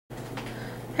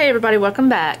Hey everybody, welcome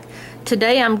back.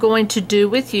 Today I'm going to do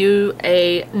with you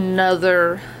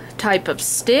another type of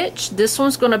stitch. This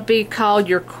one's going to be called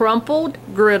your crumpled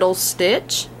griddle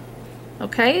stitch.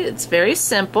 Okay, it's very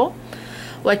simple.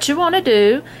 What you want to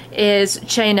do is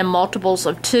chain in multiples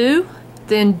of 2,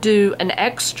 then do an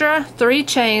extra 3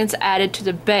 chains added to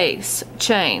the base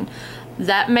chain.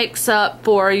 That makes up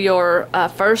for your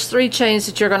first 3 chains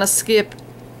that you're going to skip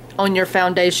on your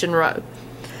foundation row.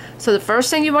 So the first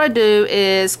thing you want to do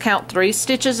is count 3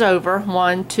 stitches over,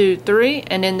 1, 2, 3,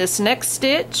 and in this next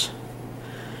stitch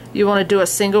you want to do a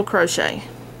single crochet.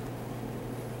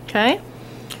 Okay,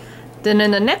 then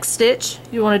in the next stitch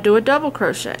you want to do a double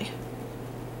crochet.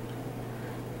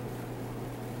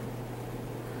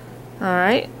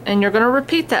 Alright, and you're going to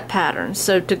repeat that pattern.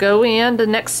 So to go in the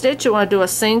next stitch you want to do a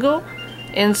single,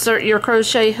 insert your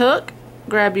crochet hook,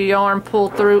 grab your yarn, pull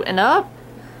through and up,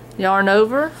 yarn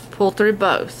over, pull through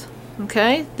both.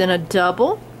 Okay, then a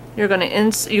double. You're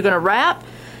going to wrap,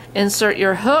 insert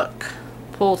your hook,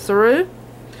 pull through,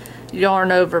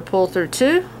 yarn over, pull through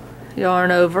 2, yarn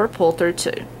over, pull through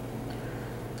 2.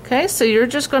 Okay, so you're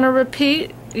just going to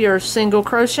repeat your single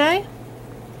crochet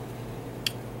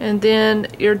and then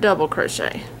your double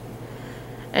crochet.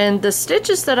 And the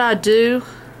stitches that I do,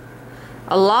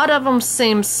 a lot of them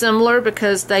seem similar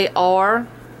because they are,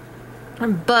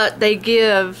 but they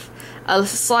give a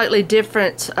slightly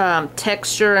different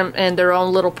texture and their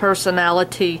own little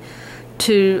personality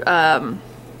to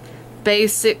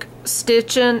basic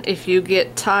stitching. If you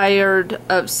get tired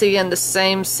of seeing the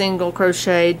same single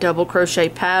crochet, double crochet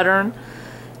pattern,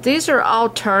 these are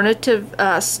alternative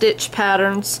stitch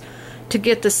patterns to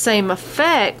get the same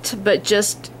effect, but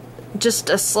just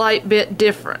a slight bit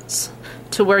difference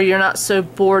to where you're not so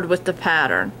bored with the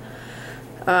pattern.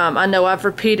 I know I've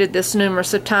repeated this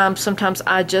numerous of times. Sometimes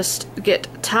I just get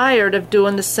tired of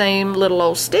doing the same little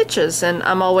old stitches, and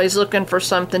I'm always looking for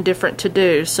something different to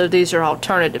do. So these are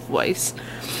alternative ways.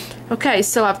 Okay,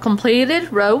 so I've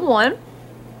completed row 1.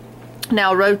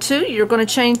 Now row 2, you're going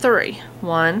to chain 3.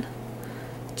 1,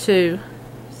 2,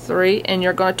 3, and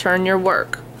you're going to turn your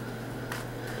work.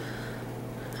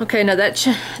 Okay, now that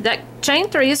chain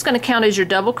 3 is going to count as your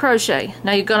double crochet.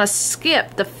 Now you're going to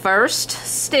skip the first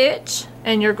stitch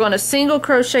and you're going to single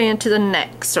crochet into the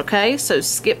next. Okay, so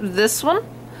skip this one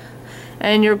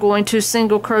and you're going to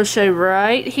single crochet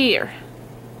right here.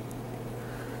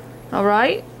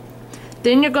 Alright,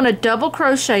 then you're going to double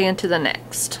crochet into the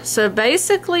next. So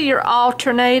basically you're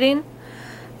alternating.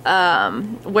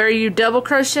 Where you double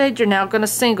crocheted, you're now going to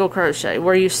single crochet.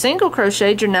 Where you single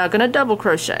crocheted, you're now going to double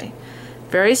crochet.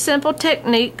 Very simple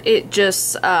technique. It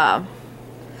just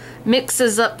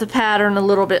mixes up the pattern a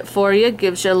little bit for you,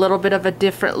 gives you a little bit of a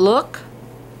different look,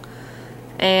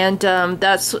 and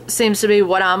that seems to be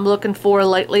what I'm looking for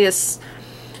lately, is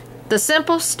the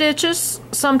simple stitches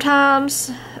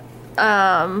sometimes,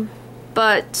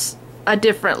 but a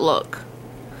different look.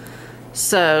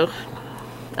 So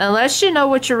unless you know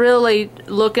what you're really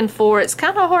looking for, it's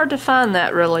kind of hard to find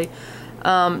that really.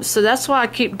 So that's why I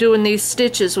keep doing these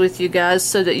stitches with you guys,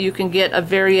 so that you can get a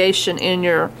variation in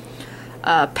your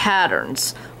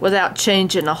patterns without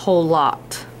changing a whole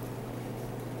lot.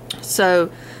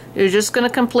 So you're just going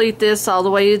to complete this all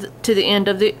the way to the end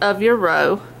of your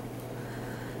row,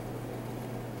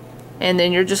 and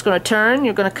then you're just going to turn,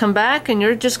 you're going to come back, and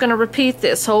you're just going to repeat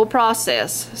this whole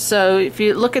process. So if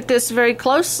you look at this very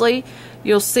closely,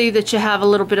 you'll see that you have a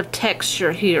little bit of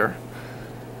texture here.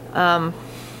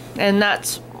 And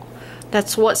that's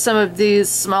what some of these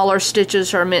smaller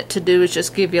stitches are meant to do, is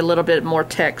just give you a little bit more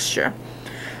texture.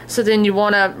 So then you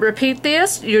want to repeat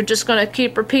this. You're just going to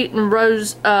keep repeating row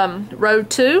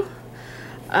 2,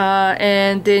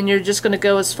 and then you're just going to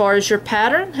go as far as your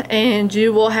pattern, and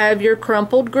you will have your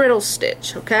crumpled griddle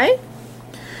stitch. Okay,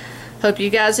 hope you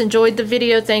guys enjoyed the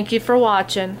video. Thank you for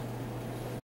watching.